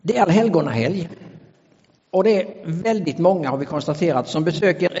Det är allhelgonahelg. Och det är väldigt många, har vi konstaterat, som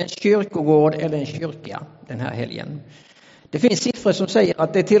besöker en kyrkogård eller en kyrka den här helgen. Det finns siffror som säger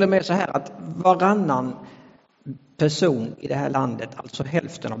att det är till och med så här att varannan person i det här landet, alltså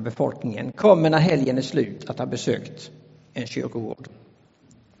hälften av befolkningen, kommer när helgen är slut att ha besökt en kyrkogård.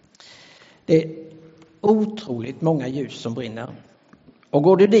 Det är otroligt många ljus som brinner. Och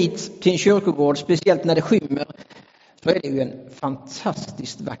går du dit till en kyrkogård, speciellt när det skymmer, så är det ju en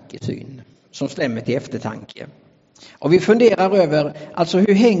fantastiskt vacker syn som stämmer till eftertanke. Och vi funderar över, alltså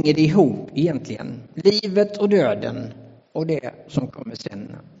hur hänger det ihop egentligen? Livet och döden och det som kommer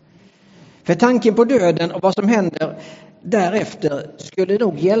sen. För tanken på döden och vad som händer därefter skulle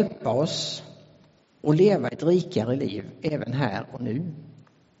nog hjälpa oss att leva ett rikare liv även här och nu.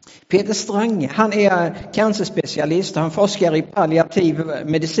 Peter Strange, han är cancerspecialist och han forskar i palliativ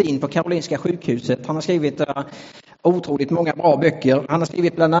medicin på Karolinska sjukhuset. Han har skrivit otroligt många bra böcker. Han har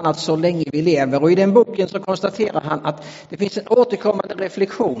skrivit bland annat Så länge vi lever, och i den boken så konstaterar han att det finns en återkommande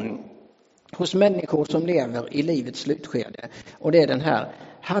reflektion hos människor som lever i livets slutskede. Och det är den här: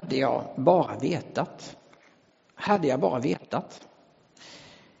 hade jag bara vetat. Hade jag bara vetat.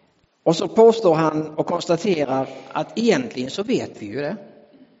 Och så påstår han och konstaterar att egentligen så vet vi ju det.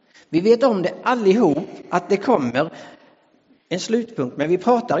 Vi vet om det allihop, att det kommer en slutpunkt, men vi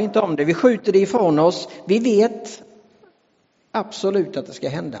pratar inte om det. Vi skjuter det ifrån oss. Vi vet absolut att det ska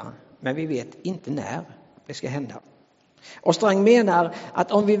hända, men vi vet inte när det ska hända. Och Strang menar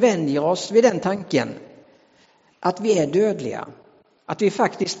att om vi vänjer oss vid den tanken att vi är dödliga, att vi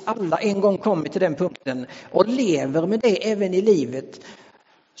faktiskt alla en gång kommer till den punkten och lever med det även i livet,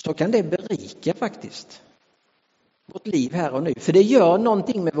 så kan det berika faktiskt vårt liv här och nu. För det gör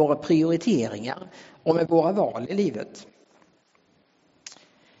någonting med våra prioriteringar och med våra val i livet.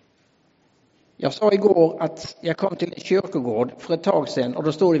 Jag sa igår att jag kom till en kyrkogård för ett tag sedan, och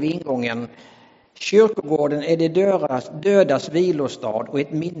då stod det vid ingången: kyrkogården är det dödas vilostad och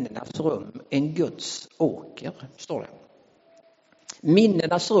ett minnenas rum, en Guds åker, står det.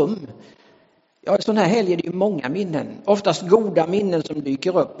 Minnenas rum. Ja, i sån här helg är det ju många minnen, oftast goda minnen som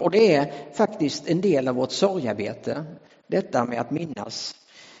dyker upp, och det är faktiskt en del av vårt sorgarbete, detta med att minnas.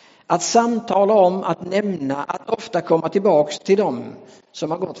 Att samtala om, att nämna, att ofta komma tillbaks till dem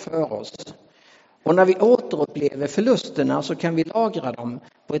som har gått för oss. Och när vi återupplever förlusterna så kan vi lagra dem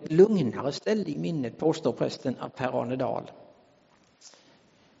på ett lugnare ställe i minnet, påstår prästen Per-Arne Dahl.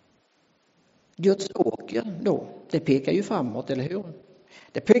 Guds åker då, det pekar ju framåt, eller hur?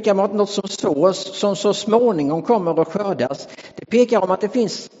 Det pekar mot något som sås, som så småningom kommer att skördas. Det pekar om att det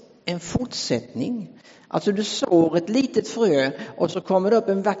finns en fortsättning. Alltså du sår ett litet frö och så kommer det upp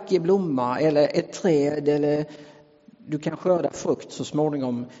en vacker blomma eller ett träd, eller du kan skörda frukt så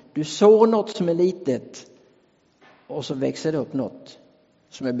småningom. Du sår något som är litet och så växer det upp något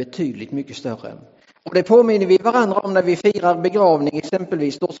som är betydligt mycket större. Och det påminner vi varandra om när vi firar begravning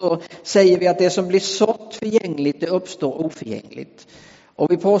exempelvis. Då så säger vi att det som blir sått förgängligt, det uppstår oförgängligt.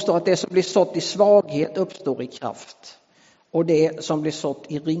 Och vi påstår att det som blir sått i svaghet uppstår i kraft. Och det som blir sått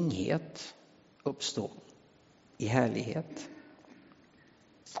i ringhet uppstår i härlighet.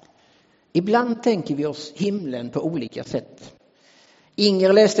 Ibland tänker vi oss himlen på olika sätt.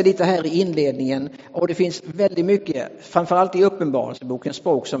 Inger läste lite här i inledningen, och det finns väldigt mycket, framförallt i Uppenbarelsebokens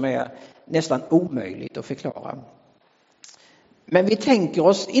språk, som är nästan omöjligt att förklara. Men vi tänker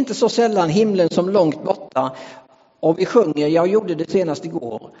oss inte så sällan himlen som långt borta, och vi sjunger, jag gjorde det senast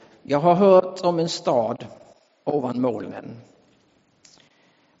igår, jag har hört om en stad ovan molnen.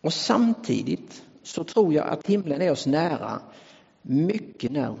 Och samtidigt så tror jag att himlen är oss nära,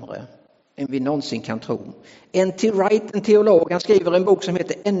 mycket närmare än vi någonsin kan tro. N.T. Wright, en teolog, han skriver en bok som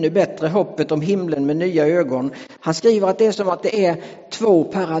heter Ännu bättre, hoppet om himlen med nya ögon. Han skriver att det är som att det är två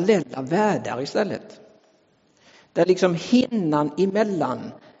parallella världar istället. Där liksom hinnan emellan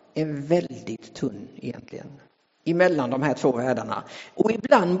är väldigt tunn egentligen. Emellan de här två världarna. Och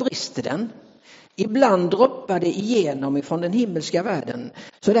ibland brister den. Ibland droppar det igenom ifrån den himmelska världen,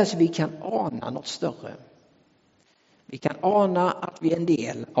 så där så vi kan ana något större. Vi kan ana att vi är en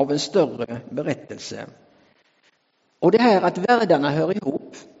del av en större berättelse. Och det här att världarna hör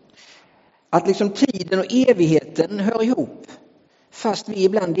ihop, att liksom tiden och evigheten hör ihop, fast vi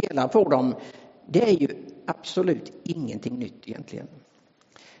ibland delar på dem, det är ju absolut ingenting nytt egentligen.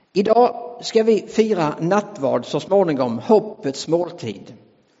 Idag ska vi fira nattvard så småningom, hoppets måltid.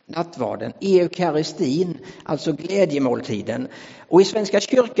 Nattvarden, eukaristin, alltså glädjemåltiden. Och i Svenska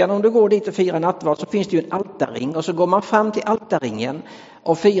kyrkan, om du går dit och firar nattvard, så finns det ju en altarring, och så går man fram till altarringen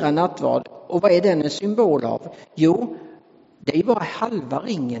och firar nattvard. Och vad är den en symbol av? Jo, det är ju bara halva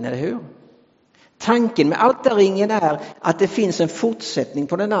ringen, eller hur? Tanken med altarringen är att det finns en fortsättning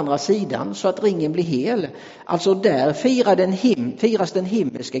på den andra sidan så att ringen blir hel. Alltså där firas den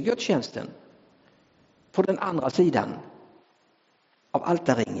himmelska gudstjänsten på den andra sidan av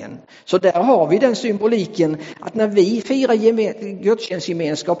altarringen. Så där har vi den symboliken att när vi firar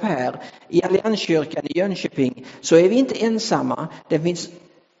gudstjänstgemenskap här i Allianskyrkan i Jönköping så är vi inte ensamma. Det finns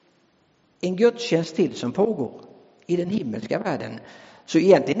en gudstjänst till som pågår i den himmelska världen. Så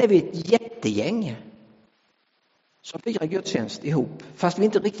egentligen är vi ett jättegäng som firar gudstjänst ihop, fast vi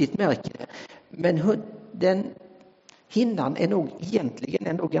inte riktigt märker det. Men den hinnan är nog egentligen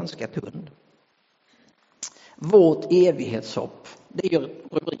ändå ganska tunn. Vårt evighetshopp, det är ju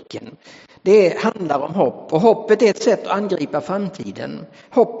rubriken. Det handlar om hopp, och hoppet är ett sätt att angripa framtiden.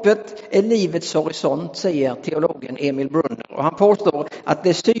 Hoppet är livets horisont, säger teologen Emil Brunner, och han påstår att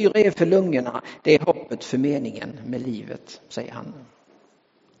det syre är för lungorna, det är hoppet för meningen med livet, säger han.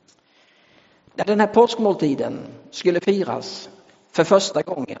 När den här påskmåltiden skulle firas för första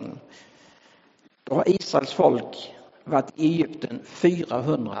gången, då har Israels folk varit i Egypten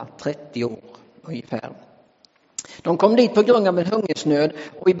 430 år ungefär. De kom dit på grund av en hungersnöd,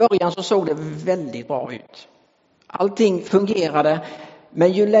 och i början så såg det väldigt bra ut. Allting fungerade,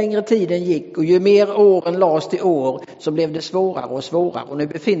 men ju längre tiden gick och ju mer åren lades till år så blev det svårare och svårare, och nu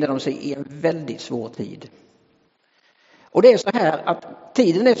befinner de sig i en väldigt svår tid. Och det är så här att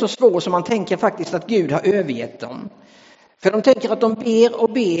tiden är så svår som man tänker faktiskt att Gud har övergett dem. För de tänker att de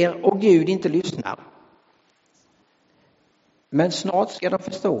ber och Gud inte lyssnar. Men snart ska de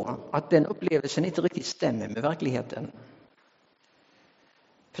förstå att den upplevelsen inte riktigt stämmer med verkligheten.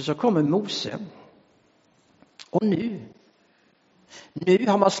 För så kommer Mose. Och nu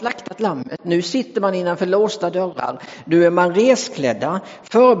har man slaktat lammet. Nu sitter man innanför låsta dörrar. Nu är man resklädda,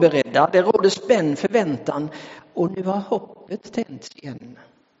 förberedda. Det råder spänd förväntan. Och nu har hoppet tänts igen.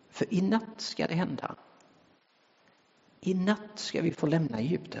 För i natt ska det hända. I natt ska vi få lämna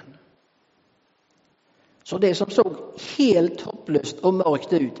Egypten. Så det som såg helt hopplöst och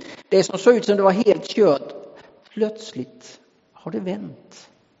mörkt ut, det som såg ut som det var helt kört, plötsligt har det vänt.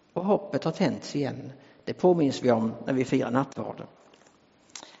 Och hoppet har tänts igen. Det påminns vi om när vi firar nattvarden.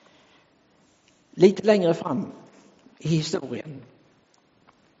 Lite längre fram i historien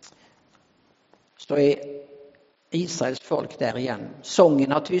så är Israels folk där igen.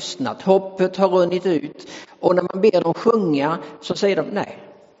 Sången har tystnat, hoppet har runnit ut, och när man ber dem sjunga så säger de nej.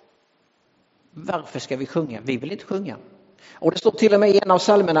 Varför ska vi sjunga? Vi vill inte sjunga. Och det står till och med i en av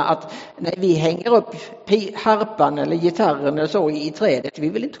psalmerna att när vi hänger upp harpan eller gitarren eller så i trädet, vi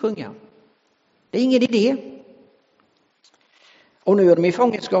vill inte sjunga. Det är ingen idé. Och nu är de i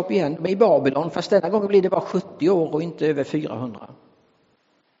fångenskap igen, de är i Babylon, fast denna gången blir det bara 70 år och inte över 400.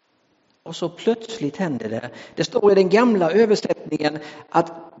 Och så plötsligt händer det. Det står i den gamla översättningen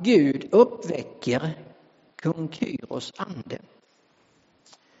att Gud uppväcker kung Kyros ande.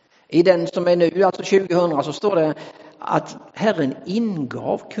 I den som är nu, alltså 2000, så står det att Herren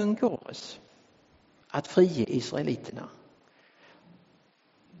ingav kung Kores att frige israeliterna.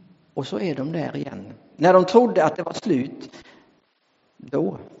 Och så är de där igen. När de trodde att det var slut,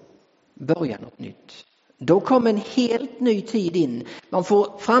 då börjar något nytt. Då kommer en helt ny tid in. Man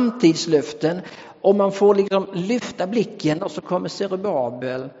får framtidslöften och man får liksom lyfta blicken, och så kommer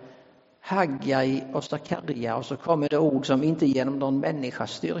Zerubabel, Haggai och Sakarja, och så kommer det ord som inte genom någon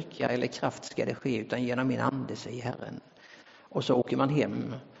människas styrka eller kraft ska det ske, utan genom min ande, säger Herren. Och så åker man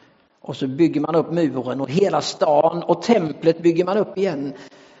hem och så bygger man upp muren och hela stan och templet bygger man upp igen.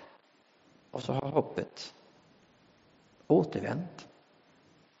 Och så har hoppet återvänt.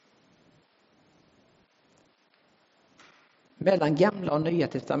 Mellan gamla och nya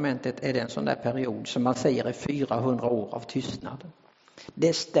testamentet är det en sån där period som man säger är 400 år av tystnad.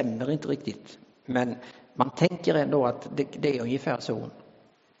 Det stämmer inte riktigt, men man tänker ändå att det är ungefär så.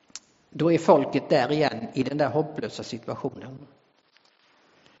 Då är folket där igen i den där hopplösa situationen.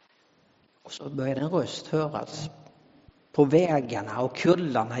 Och så börjar en röst höras på vägarna och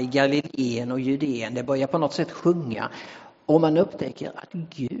kullarna i Galileen och Judeen. Det börjar på något sätt sjunga, och man upptäcker att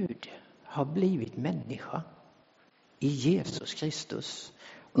Gud har blivit människa i Jesus Kristus.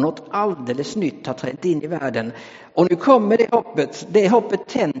 Och något alldeles nytt har trätt in i världen. Och nu kommer det hoppet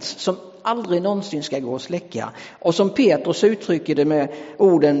tänds som aldrig någonsin ska gå att släcka. Och som Petrus uttrycker det med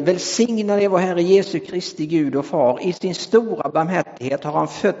orden: välsignad är vår Herre Jesu Kristi Gud och Far. I sin stora barmhärtighet har han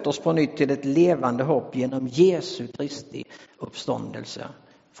fött oss på nytt till ett levande hopp genom Jesu Kristi uppståndelse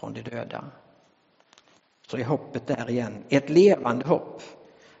från de döda. Så är hoppet där igen. Ett levande hopp.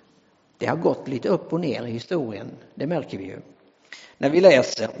 Det har gått lite upp och ner i historien. Det märker vi ju. När vi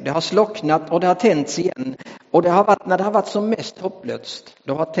läser, det har slocknat och det har tänts igen. Och när det har varit som mest hopplöst,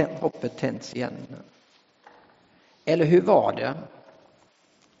 då har hoppet tänts igen. Eller hur var det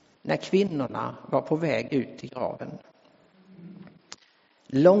när kvinnorna var på väg ut i graven?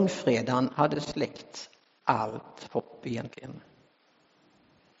 Långfredagen hade släckt allt hopp egentligen.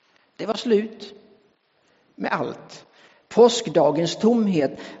 Det var slut med allt. Påskdagens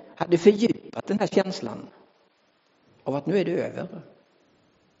tomhet hade fördjupat den här känslan av att nu är det över.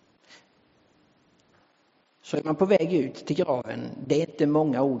 Så är man på väg ut till graven. Det är inte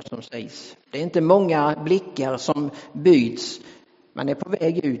många ord som sägs. Det är inte många blickar som byts. Man är på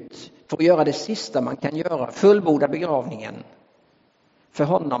väg ut för att göra det sista man kan göra. Fullborda begravningen för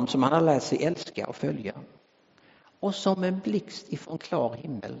honom som han har lärt sig älska och följa. Och som en blixt ifrån klar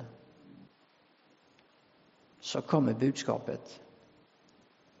himmel så kommer budskapet.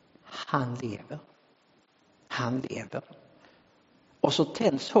 Han lever. Han lever. Och så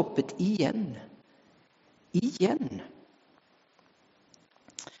tänds hoppet igen. Igen.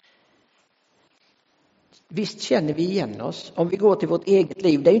 Visst känner vi igen oss om vi går till vårt eget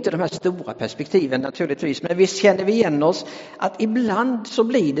liv. Det är ju inte de här stora perspektiven naturligtvis. Men visst känner vi igen oss att ibland så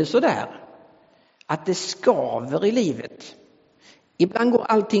blir det så där. Att det skaver i livet. Ibland går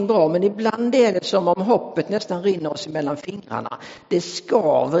allting bra, men ibland är det som om hoppet nästan rinner oss mellan fingrarna. Det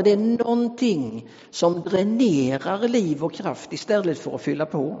skaver, det är någonting som dränerar liv och kraft istället för att fylla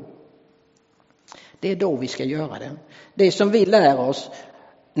på. Det är då vi ska göra det. Det som vi lär oss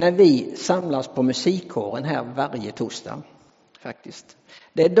när vi samlas på musikkåren här varje torsdag. Faktiskt.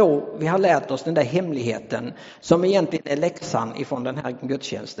 Det är då vi har lärt oss den där hemligheten som egentligen är läxan ifrån den här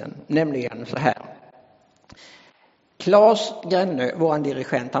gudstjänsten. Nämligen så här. Claes Gränne, vår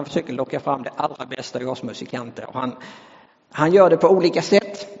dirigent, han försöker locka fram det allra bästa i oss musikanter. Och han gör det på olika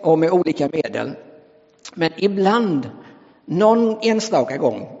sätt och med olika medel. Men ibland, någon enstaka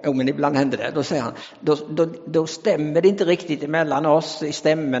gång, men ibland händer det, då säger han, då stämmer det inte riktigt emellan oss i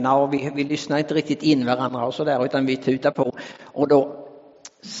stämmorna och vi lyssnar inte riktigt in varandra och sådär, utan vi tutar på. Och då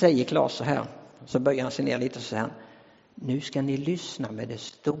säger Claes så här, så böjer han sig ner lite och säger han, nu ska ni lyssna med det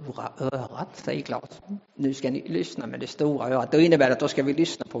stora örat, säger Claes. Nu ska ni lyssna med det stora örat. Det innebär att då ska vi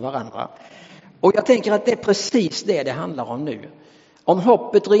lyssna på varandra. Och jag tänker att det är precis det handlar om nu. Om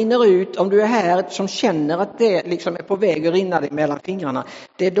hoppet rinner ut, om du är här som känner att det liksom är på väg att rinna dig mellan fingrarna.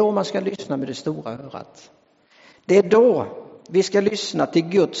 Det är då man ska lyssna med det stora örat. Det är då vi ska lyssna till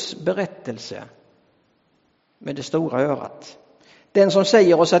Guds berättelse med det stora örat. Den som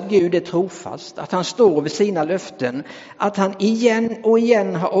säger oss att Gud är trofast, att han står vid sina löften, att han igen och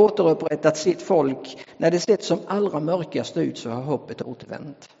igen har återupprättat sitt folk. När det sett som allra mörkast ut så har hoppet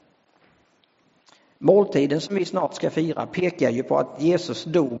återvänt. Måltiden som vi snart ska fira pekar ju på att Jesus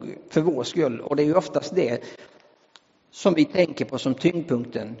dog för vår skull. Och det är ju oftast det som vi tänker på som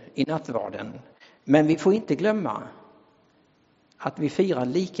tyngdpunkten i nattvarden. Men vi får inte glömma att vi firar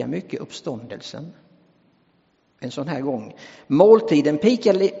lika mycket uppståndelsen. En sån här gång. Måltiden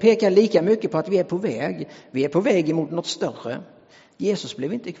pekar lika mycket på att vi är på väg. Vi är på väg emot något större. Jesus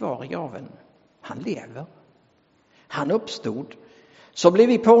blev inte kvar i graven. Han lever. Han uppstod. Så blir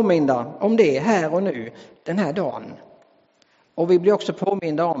vi påminda om det här och nu, den här dagen. Och vi blir också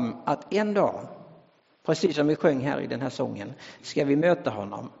påminda om att en dag, precis som vi sjöng här i den här sången, ska vi möta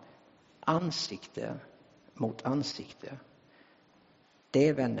honom ansikte mot ansikte.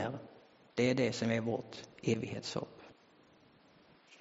 Det, vänner, det är det som är vårt evighetshopp.